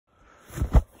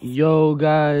Yo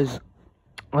guys,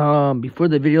 before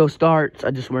the video starts, I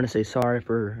just want to say sorry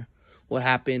for what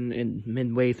happened in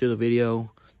midway through the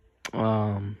video.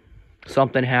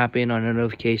 Something happened on a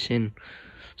notification.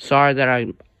 Sorry that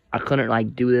I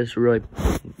couldn't do this really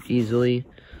easily.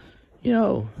 You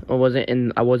know, I wasn't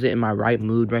in my right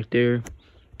mood right there.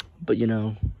 But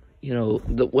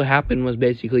what happened was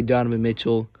basically Donovan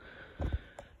Mitchell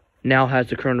now has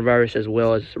the coronavirus as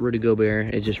well as Rudy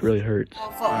Gobert. It just really hurts.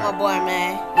 Oh, fuck my boy,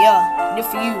 man. Yeah, this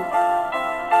for you.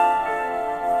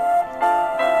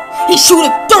 He shoot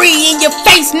a 3 in your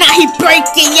face, now he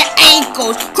breaking your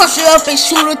ankles. Crush it up and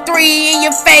shoot a 3 in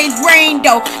your face, rain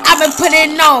though. I've been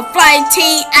putting on flight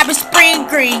team, I've been spring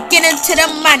green. Get into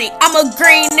the money, I'm a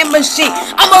green in machine.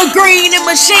 I'm a green in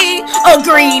machine, a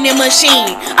green in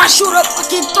machine. I shoot a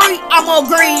fucking 3, I'm a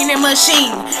green in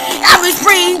machine. I've been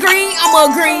spring green, I'm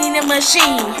a green in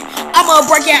machine. I'ma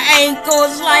break your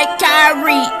ankles like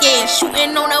Kyrie. Yeah,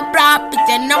 shooting on the block, but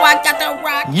then know I got the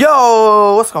rock.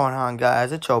 Yo, what's going on,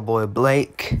 guys? It's your boy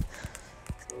Blake.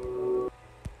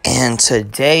 And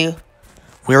today,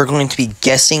 we're going to be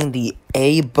guessing the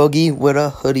A Boogie Wit a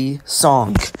Hoodie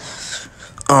song.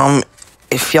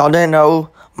 If y'all didn't know,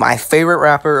 my favorite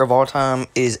rapper of all time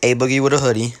is A Boogie Wit a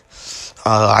Hoodie.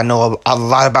 I know a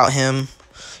lot about him.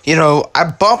 You know, I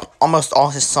bump almost all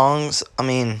his songs. I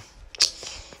mean,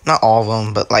 not all of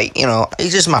them, but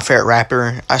he's just my favorite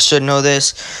rapper. I should know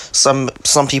this. Some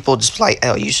people just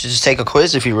oh, you should just take a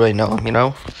quiz if you really know him, you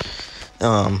know.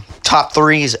 Top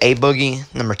 3 is A Boogie.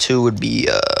 Number 2 would be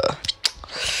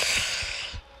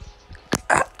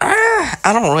I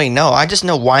don't really know. I just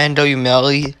know YNW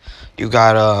Melly. You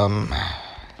got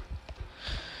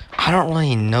I don't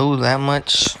really know that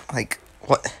much.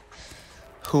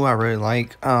 Who I really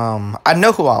like. I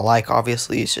know who I like,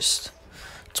 obviously. It's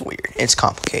weird. It's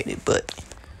complicated, but,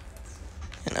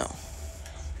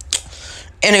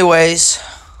 Anyways,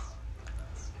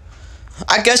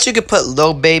 I guess you could put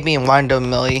Lil Baby and YNW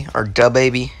Melly or Da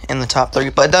Baby in the top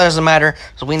 3, but it doesn't matter,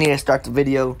 so we need to start the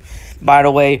video. By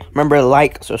the way, remember to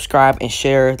like, subscribe, and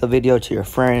share the video to your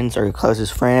friends or your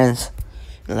closest friends,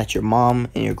 and let your mom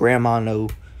and your grandma know.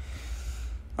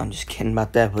 I'm just kidding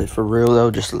about that, but for real,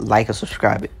 though, just like and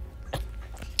subscribe it.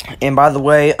 And by the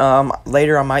way,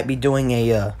 later I might be doing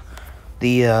the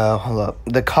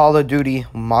Call of Duty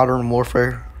Modern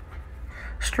Warfare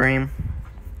stream.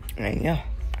 And yeah,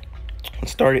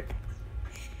 let's start it.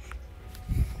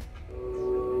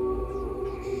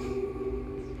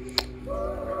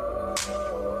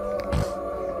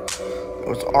 It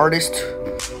was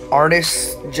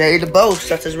artist Jay the Boast.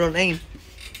 That's his real name.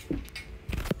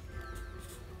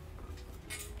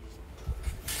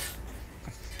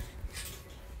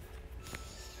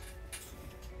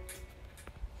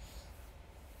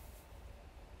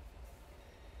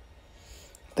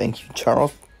 Thank you,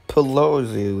 Charles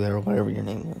Pelosi, or whatever your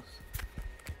name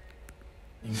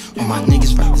is. All my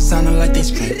niggas right sounding like they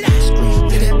straight.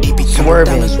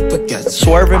 Swerving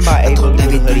by A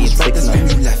Boogie Hoodie and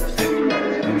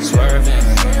 6ix9ine. Swerving.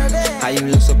 How you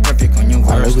look so perfect on your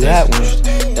worst. I know who that was.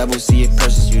 Double C it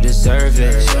purchase, you deserve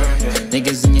it.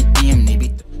 Niggas in your DM, they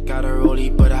be got a rollie,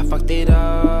 but I fucked it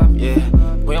up. Yeah,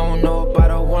 we don't know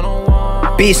about a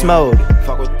one-on-one. Beast Mode.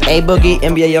 A Boogie,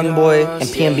 NBA Youngboy, and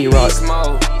PNB Rock.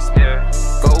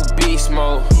 Go Beast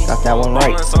Mode. Got that one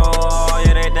right.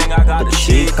 The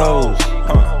cheat codes.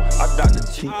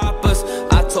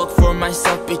 I talk for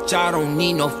myself, bitch. I don't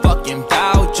need no fucking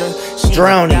voucher. She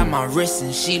Drowning. at my wrist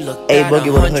and she look A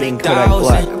Boogie Wit a Hoodie and Kodak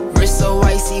Black. Wrist so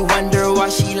icy, wonder why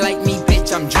she like me,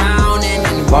 bitch. I'm drowning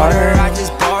in water. I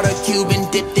just bought a cube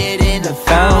and dipped it in the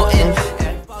fountain.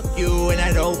 And fuck you and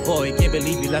that old boy. Can't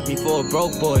believe you left me for a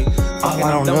broke boy.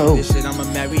 I don't know. This shit, I'ma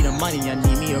marry the money. I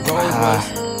need me a Rolls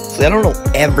Royce. See, I don't know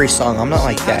every song. I'm not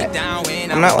like that.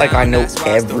 I'm not like I know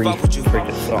every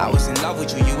freaking song.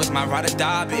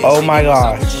 Oh my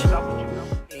gosh.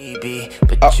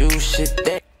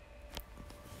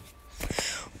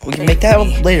 We can make that a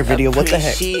later video. What the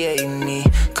heck?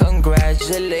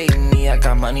 Congratulate me. I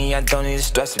got money. I don't need to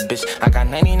stress it, bitch. I got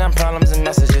 99 problems and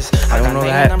messages. I don't know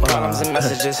that. I got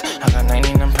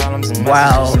 99 problems and messages.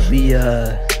 Wow,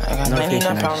 the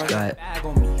notification I just got.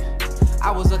 I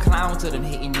was a clown to them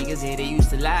hating niggas, yeah, they used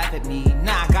to laugh at me.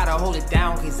 Nah, I gotta hold it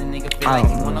down, cause the nigga feel like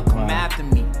he wanna come after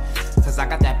me. Cause I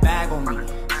got that bag on me.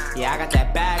 Yeah, I got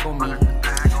that bag on me.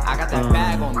 I got that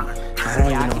bag on me. I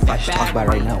don't even know if I should talk about it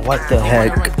right now. What the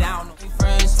heck?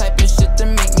 Friends type of shit to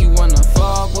make me wanna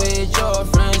fuck with your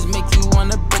friends, make you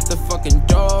wanna break the fucking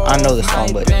door. I know this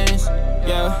song, but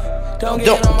yeah. Don't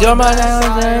my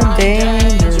down and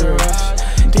dangerous.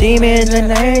 Demons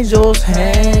and angels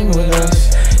hang with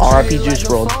us. R.I.P. Juice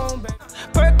WRLD.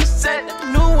 Percocet,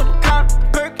 new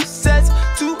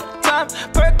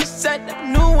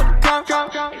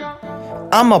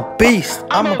I'm a beast.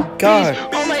 I'm a god.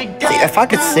 Oh my god. See, if I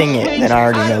could sing it, then I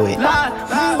already know it.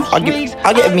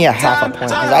 I'll give me a half a point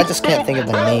because I just can't think of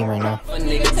the name right now.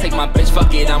 Nigga, take my bitch,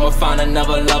 fuck it, I'ma find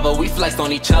another lover. We flexed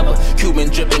on each other. Cuban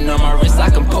dripping on my wrist, I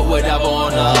can put whatever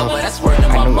on the other. That's word of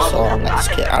my I know the mother. song. I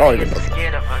just can't. I don't even know.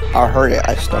 I heard it.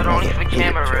 I just don't know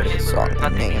the song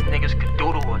name. Niggas could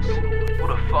do to us. Who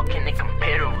the fuck can they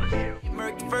compare to us?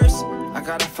 First, I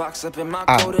got a fox up in my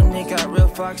coat and they got real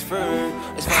fox fur.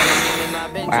 It's funny and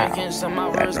I've been drinking, so my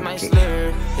words might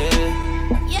slur.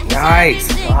 Yikes.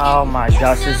 Oh my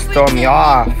gosh, this is throwing me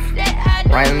off.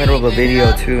 Right in the middle of a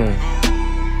video too.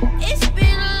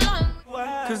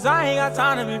 Cause I ain't got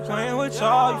time to be playing with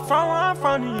y'all. You from where I'm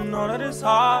from, and you know that it's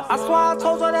hard. I swear I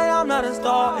told her that I'm not a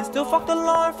star, and still fuck the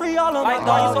law and free all of my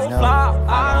dogs. You so fly,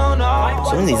 I don't know.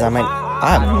 Some of these I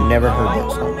have never heard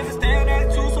that song.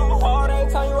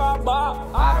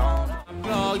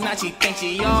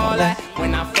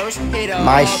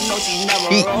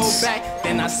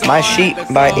 My Sheet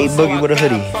by A Boogie With a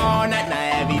Hoodie.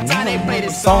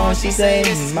 Song she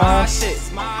says my shit.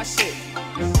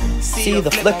 See the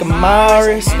flick of my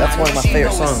wrist. That's one of my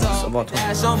favorite songs of all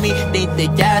time.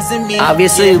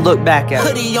 Obviously, look back at it.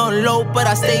 Hoodie on low, but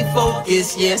I stay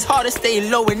focused. Yeah, it's hard to stay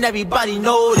low and everybody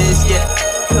know this. Yeah,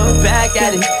 look back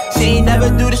at it. She ain't never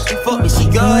do this before, but she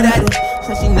good at it.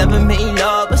 So she never made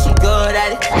love, but she good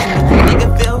at it. She make a nigga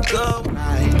feel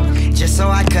good. Just so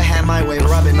I could have my way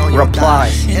rubbing on your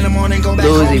thighs. In the morning, go back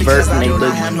home because I do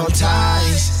not have no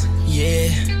ties. Yeah.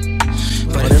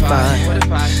 But if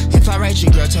I write you,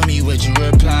 girl, tell me would you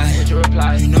reply?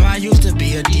 You know I used to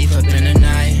be a thief up in the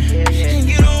night. And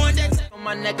you don't want that.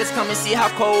 My niggas come and see how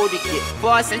cold it get. Before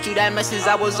I sent you that message,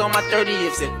 I was on my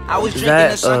 30th. I was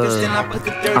drinking the suckers, then I put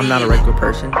the 30th. I'm not a regular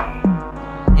person.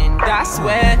 And I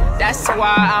swear, that's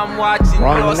why I'm watching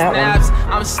your snaps.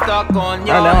 I'm stuck on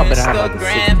your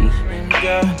Instagram. And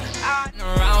girl, I'm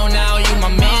around now, you my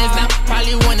mans now.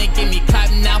 Probably wanna give me clap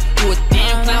now. You a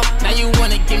damn clown. Now you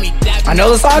wanna give me that. I know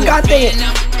the song got there.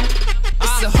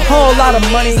 A whole lot of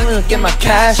money, gonna get my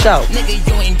cash out.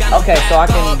 Okay, so I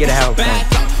can't even get a half a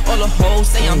point. All the hoes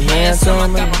say I'm handsome. I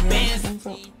got my bands.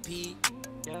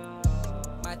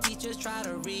 My teachers try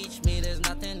to reach me. There's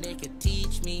nothing they could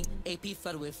teach me. AP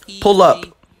flooded with heat. Pull up.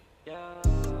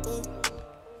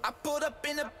 I pulled up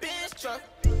in a Benz truck.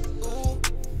 Ooh,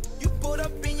 you pulled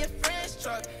up in your friend's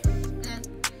truck.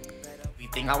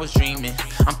 Everything I was dreaming,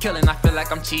 I'm killing, I feel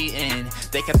like I'm cheating.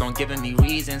 They kept on giving me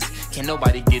reasons. Can't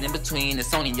nobody get in between.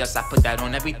 It's only us, I put that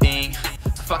on everything.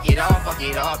 Fuck it off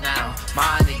now.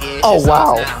 My nigga is oh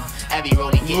wow. Every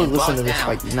road he You listen to this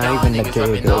like not even a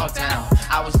day ago.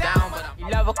 I was down, but you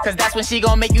love her, cause that's when she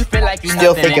gon' make you feel like you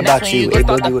still nothing. Think about you, A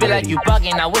Boogie With a Hoodie.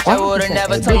 Bugging. I wish I would've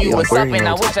never told you what's up, and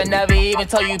I wish I never even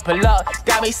told you pull up.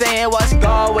 Got me saying what's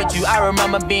going with you. I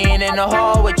remember being in the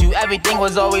hall with you. Everything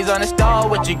was always on the stall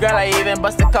with you, girl. I even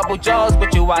bust a couple jaws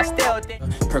with you. I still think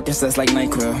Percocets like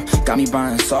NyQuil got me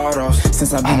buying sorrows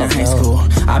since I've been in high school.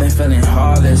 I've been feeling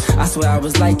heartless. I swear I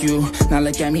was like you. Now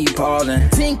look at me ballin'.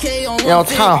 10K on you know,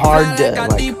 it's kind of hard to like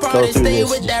go through this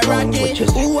song, which is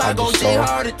I just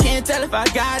saw. Can't tell if I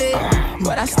got it,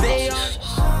 but I stay on.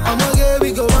 I'ma get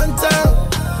we go one time.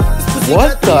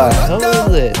 What the hell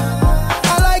is it?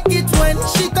 I like it when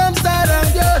she comes out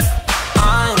of your.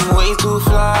 I'm way too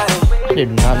fly. I did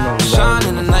not know Shine that.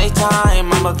 in the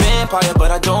nighttime. I'm a vampire,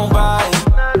 but I don't bite.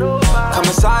 Come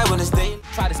inside when it's day.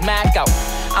 Try this Mac out.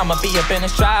 I'ma be up in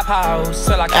this trap house.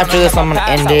 After this, I'm gonna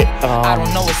end it.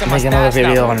 Make another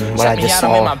video on what I just saw.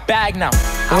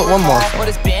 One more. For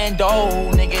this bando,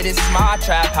 nigga, this is my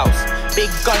trap house. Big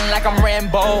gun like I'm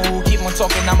Rambo. Keep on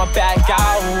talking, I'm a bad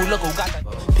guy. Look who got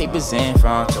the Papers in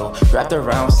fronto, wrapped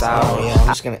around south. Oh yeah, I'm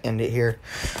just gonna end it here.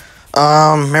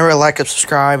 Remember to like and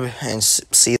subscribe and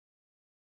see.